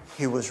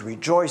 he was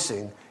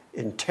rejoicing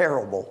in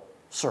terrible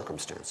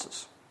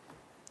circumstances.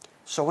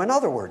 So in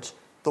other words,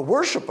 the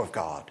worship of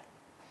God,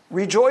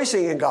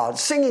 rejoicing in God,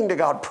 singing to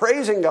God,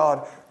 praising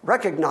God,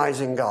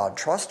 recognizing God,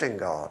 trusting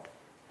God,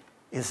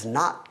 is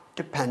not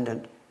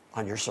dependent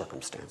on your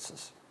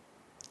circumstances.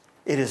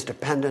 It is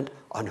dependent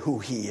on who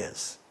he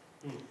is.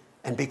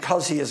 And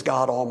because he is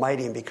God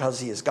Almighty and because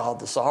he is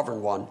God the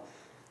Sovereign One,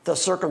 the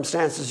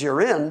circumstances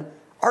you're in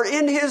are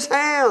in his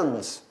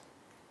hands.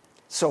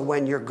 So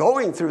when you're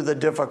going through the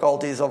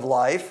difficulties of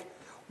life,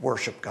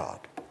 worship God.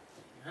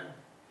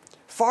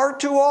 Far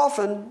too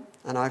often,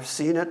 and I've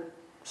seen it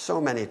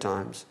so many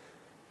times,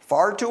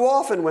 far too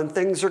often when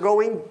things are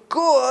going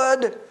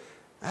good,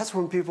 that's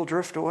when people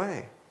drift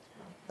away.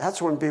 That's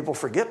when people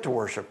forget to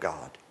worship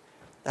God.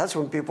 That's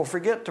when people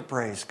forget to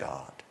praise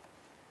God.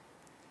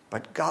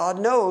 But God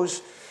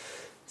knows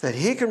that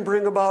he can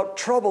bring about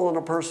trouble in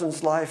a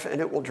person's life,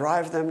 and it will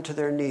drive them to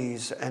their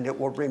knees, and it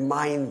will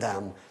remind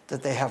them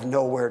that they have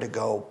nowhere to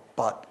go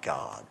but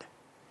God.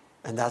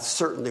 And that's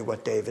certainly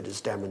what David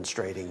is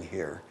demonstrating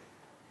here.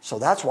 So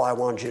that's why I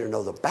wanted you to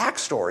know the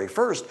backstory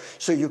first,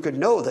 so you could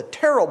know the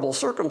terrible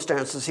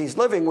circumstances he's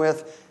living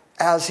with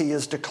as he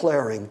is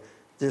declaring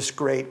this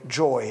great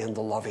joy in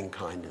the loving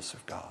kindness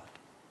of God.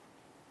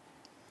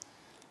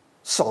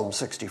 Psalm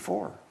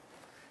 64.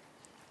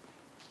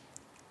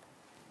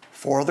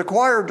 For the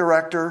choir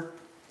director,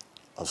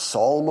 a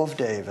psalm of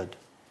David.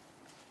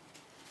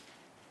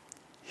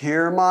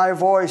 Hear my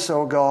voice,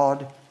 O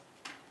God.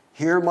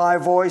 Hear my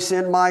voice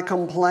in my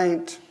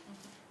complaint.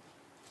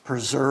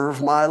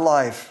 Preserve my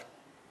life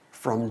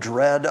from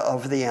dread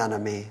of the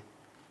enemy.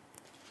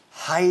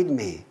 Hide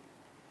me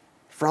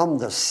from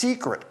the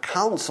secret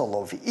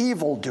counsel of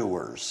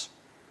evildoers,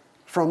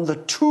 from the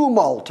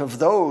tumult of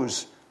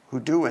those who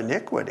do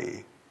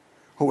iniquity,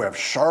 who have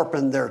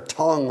sharpened their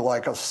tongue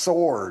like a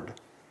sword.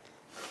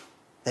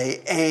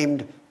 They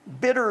aimed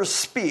bitter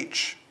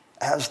speech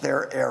as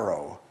their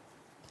arrow,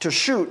 to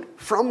shoot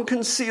from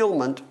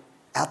concealment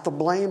at the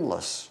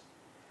blameless.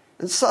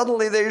 And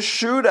suddenly they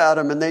shoot at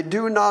him, and they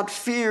do not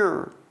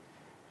fear.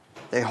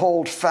 They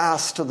hold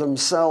fast to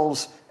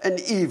themselves an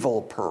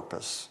evil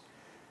purpose.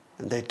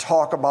 And they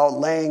talk about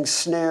laying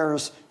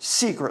snares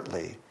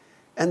secretly.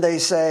 And they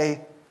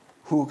say,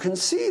 who can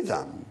see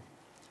them?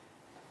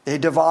 They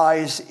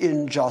devise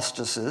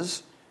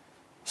injustices,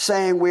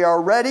 saying, we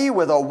are ready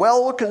with a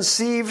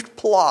well-conceived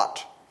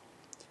plot.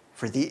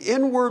 For the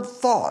inward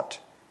thought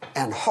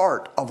and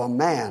heart of a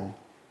man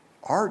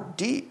are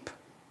deep.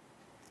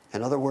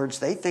 In other words,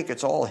 they think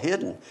it's all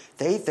hidden.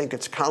 They think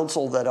it's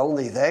counsel that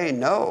only they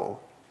know.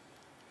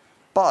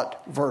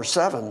 But, verse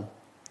 7,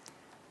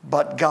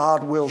 but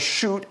God will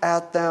shoot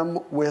at them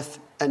with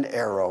an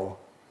arrow.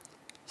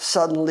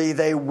 Suddenly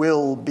they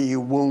will be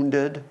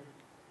wounded,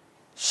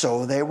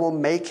 so they will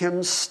make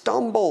him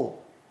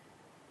stumble.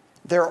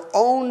 Their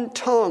own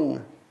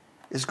tongue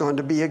is going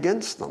to be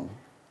against them.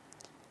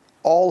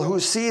 All who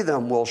see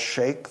them will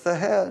shake the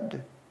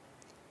head,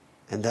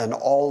 and then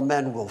all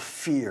men will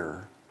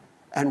fear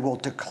and will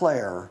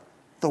declare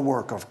the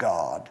work of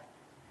God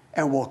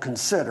and will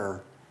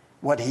consider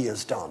what he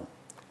has done.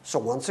 So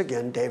once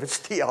again, David's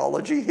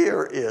theology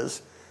here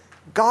is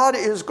God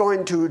is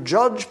going to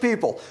judge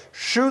people,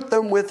 shoot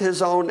them with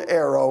his own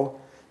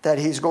arrow. that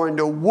he's going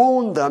to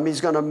wound them,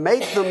 he's going to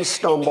make them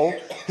stumble,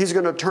 he's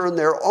going to turn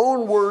their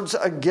own words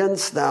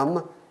against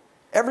them.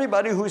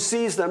 Everybody who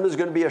sees them is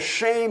going to be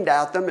ashamed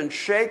at them and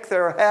shake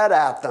their head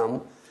at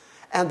them.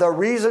 And the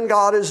reason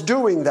God is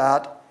doing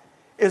that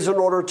is in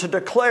order to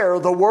declare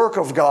the work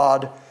of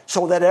God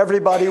so that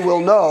everybody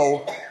will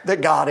know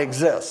that God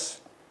exists.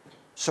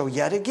 So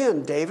yet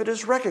again, David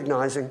is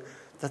recognizing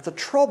that the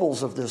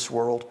troubles of this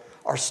world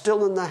are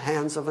still in the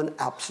hands of an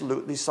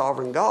absolutely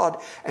sovereign God,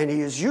 and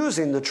he is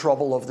using the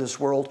trouble of this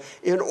world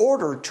in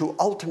order to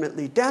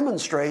ultimately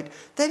demonstrate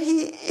that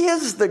he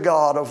is the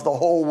God of the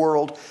whole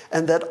world,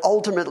 and that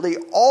ultimately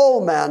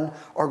all men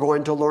are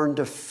going to learn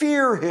to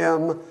fear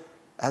him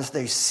as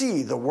they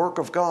see the work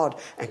of God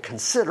and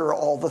consider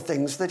all the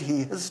things that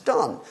he has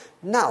done.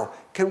 Now,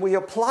 can we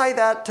apply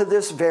that to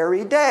this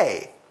very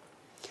day?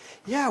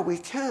 Yeah, we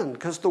can,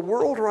 because the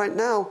world right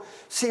now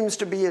seems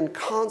to be in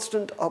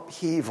constant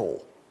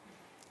upheaval.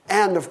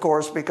 And, of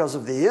course, because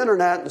of the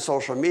internet and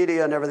social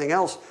media and everything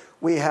else,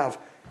 we have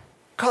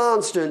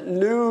constant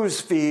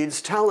news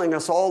feeds telling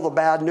us all the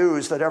bad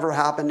news that ever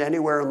happened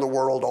anywhere in the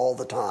world all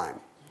the time.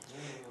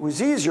 It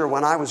was easier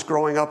when I was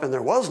growing up and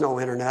there was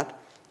no internet.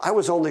 I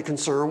was only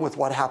concerned with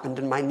what happened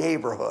in my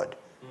neighborhood.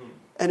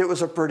 And it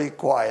was a pretty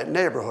quiet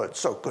neighborhood,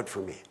 so good for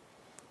me.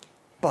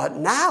 But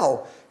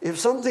now, if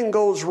something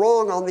goes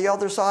wrong on the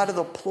other side of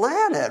the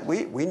planet,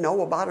 we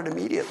know about it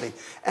immediately.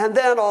 And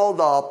then all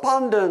the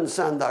pundits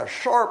and the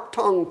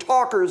sharp-tongued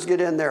talkers get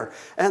in there,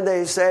 and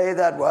they say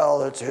that,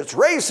 well, it's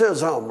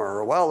racism,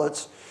 or, well,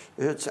 it's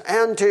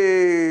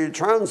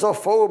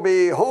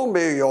anti-transophobia,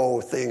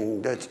 homeo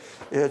thing.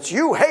 It's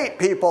you hate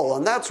people,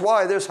 and that's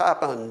why this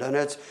happened. And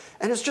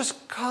it's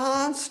just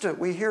constant.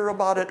 We hear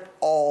about it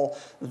all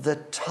the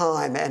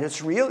time. And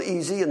it's real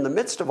easy in the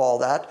midst of all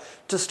that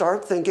to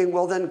start thinking,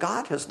 well, then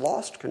God has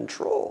lost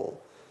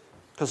control.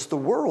 Because the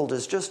world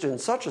is just in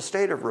such a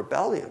state of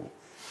rebellion,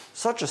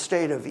 such a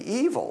state of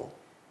evil,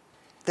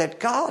 that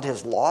God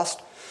has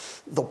lost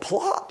the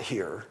plot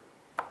here.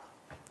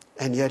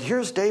 And yet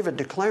here's David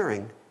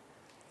declaring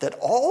that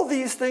all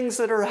these things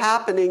that are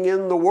happening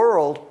in the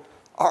world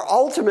are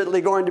ultimately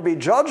going to be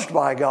judged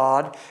by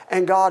God,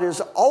 and God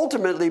is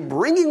ultimately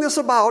bringing this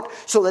about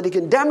so that he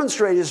can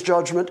demonstrate his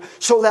judgment,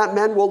 so that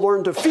men will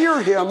learn to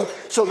fear him,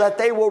 so that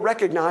they will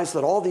recognize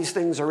that all these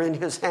things are in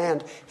his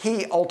hand.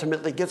 He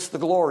ultimately gets the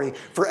glory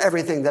for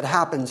everything that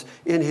happens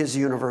in his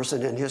universe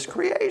and in his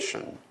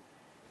creation.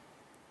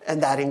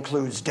 And that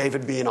includes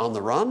David being on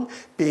the run,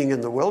 being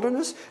in the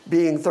wilderness,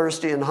 being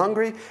thirsty and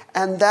hungry.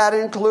 And that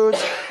includes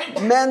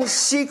men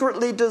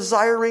secretly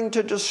desiring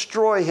to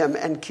destroy him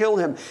and kill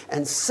him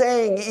and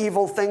saying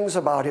evil things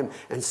about him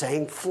and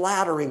saying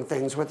flattering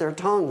things with their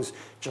tongues,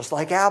 just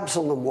like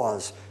Absalom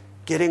was,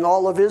 getting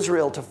all of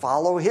Israel to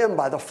follow him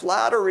by the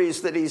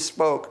flatteries that he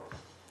spoke.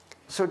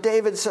 So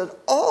David said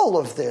all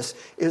of this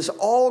is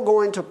all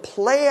going to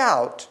play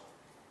out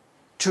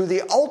to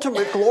the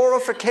ultimate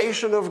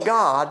glorification of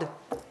God,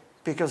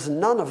 because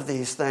none of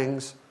these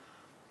things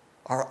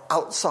are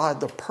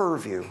outside the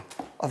purview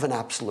of an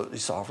absolutely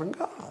sovereign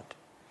God.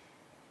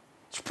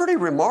 It's pretty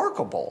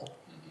remarkable.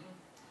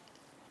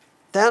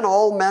 Then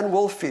all men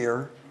will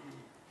fear,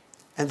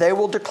 and they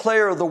will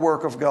declare the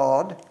work of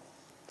God,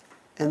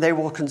 and they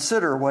will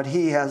consider what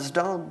he has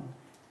done.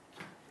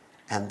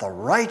 And the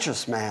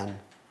righteous man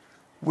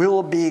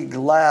will be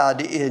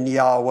glad in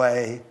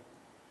Yahweh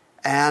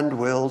and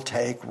will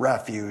take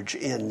refuge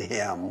in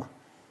him.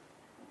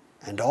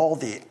 And all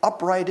the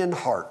upright in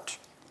heart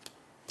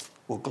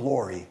will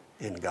glory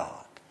in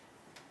God.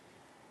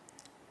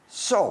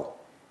 So,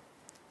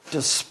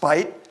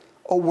 despite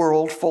a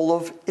world full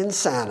of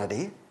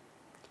insanity,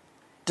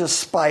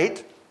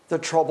 despite the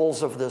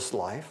troubles of this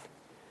life,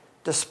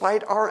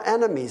 despite our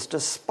enemies,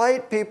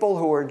 despite people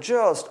who are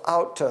just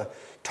out to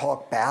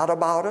talk bad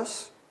about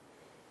us,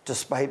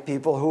 despite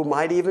people who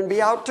might even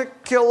be out to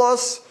kill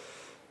us,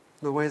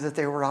 the way that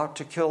they were out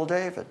to kill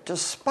David,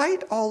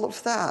 despite all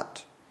of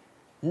that,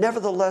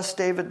 nevertheless,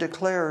 David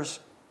declares,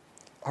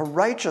 a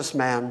righteous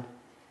man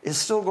is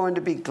still going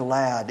to be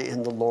glad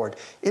in the Lord.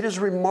 It is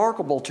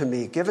remarkable to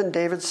me, given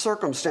David's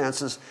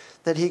circumstances,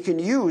 that he can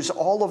use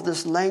all of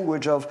this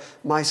language of,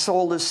 my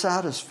soul is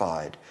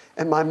satisfied,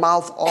 and my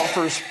mouth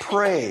offers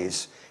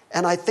praise,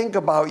 and I think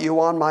about you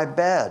on my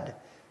bed,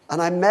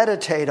 and I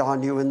meditate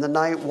on you in the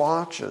night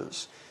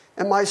watches,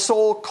 and my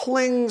soul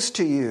clings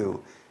to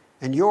you,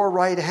 and your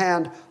right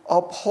hand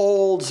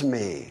upholds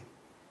me.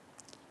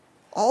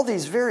 All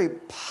these very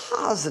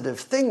positive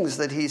things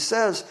that he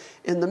says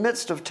in the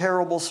midst of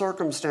terrible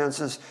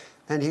circumstances.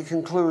 And he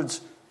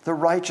concludes, the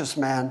righteous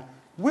man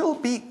will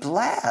be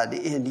glad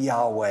in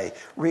Yahweh,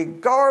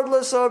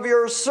 regardless of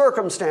your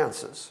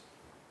circumstances.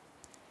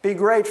 Be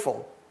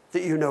grateful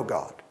that you know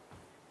God.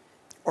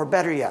 Or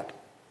better yet,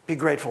 be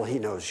grateful he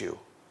knows you.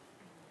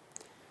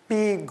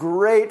 Be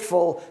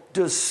grateful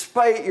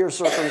despite your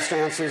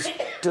circumstances,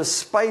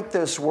 despite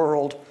this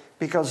world,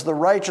 because the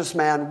righteous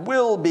man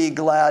will be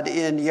glad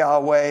in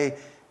Yahweh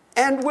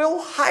and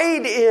will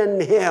hide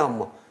in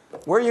him.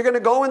 Where are you going to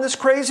go in this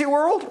crazy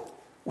world?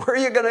 Where are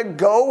you going to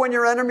go when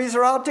your enemies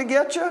are out to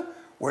get you?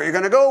 Where are you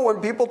going to go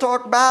when people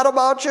talk bad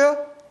about you?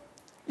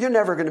 You're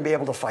never going to be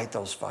able to fight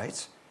those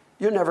fights.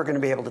 You're never going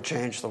to be able to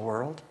change the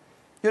world.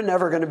 You're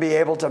never going to be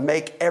able to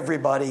make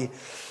everybody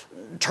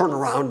turn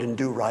around and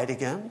do right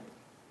again.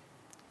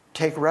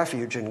 Take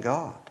refuge in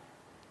God.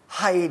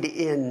 Hide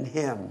in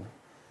Him.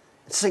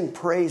 Sing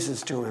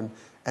praises to Him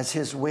as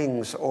His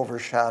wings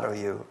overshadow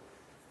you,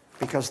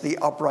 because the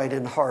upright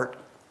in heart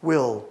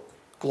will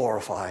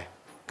glorify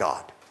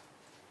God.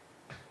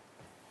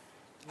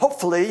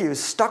 Hopefully you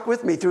stuck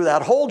with me through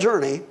that whole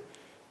journey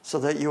so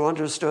that you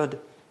understood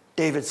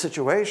David's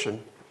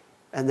situation,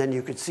 and then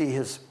you could see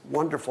his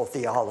wonderful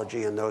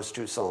theology in those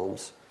two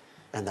Psalms.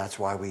 And that's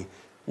why we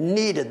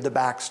needed the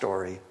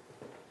backstory,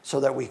 so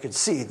that we could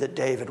see that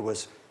David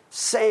was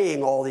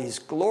saying all these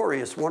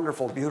glorious,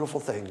 wonderful, beautiful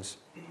things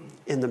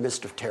in the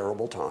midst of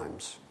terrible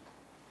times.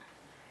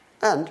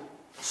 And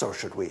so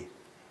should we.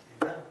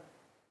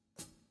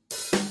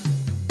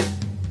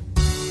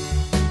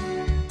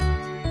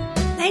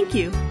 Thank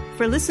you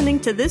for listening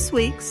to this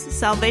week's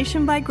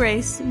Salvation by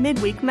Grace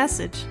Midweek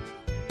message.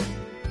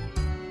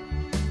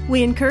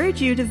 We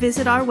encourage you to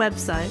visit our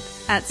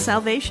website at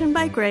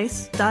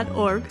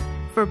salvationbygrace.org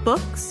for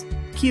books,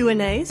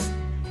 Q&As,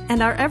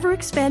 and our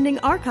ever-expanding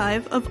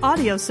archive of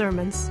audio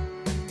sermons.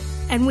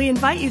 And we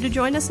invite you to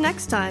join us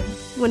next time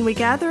when we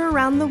gather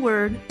around the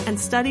Word and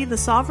study the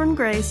sovereign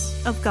grace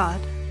of God.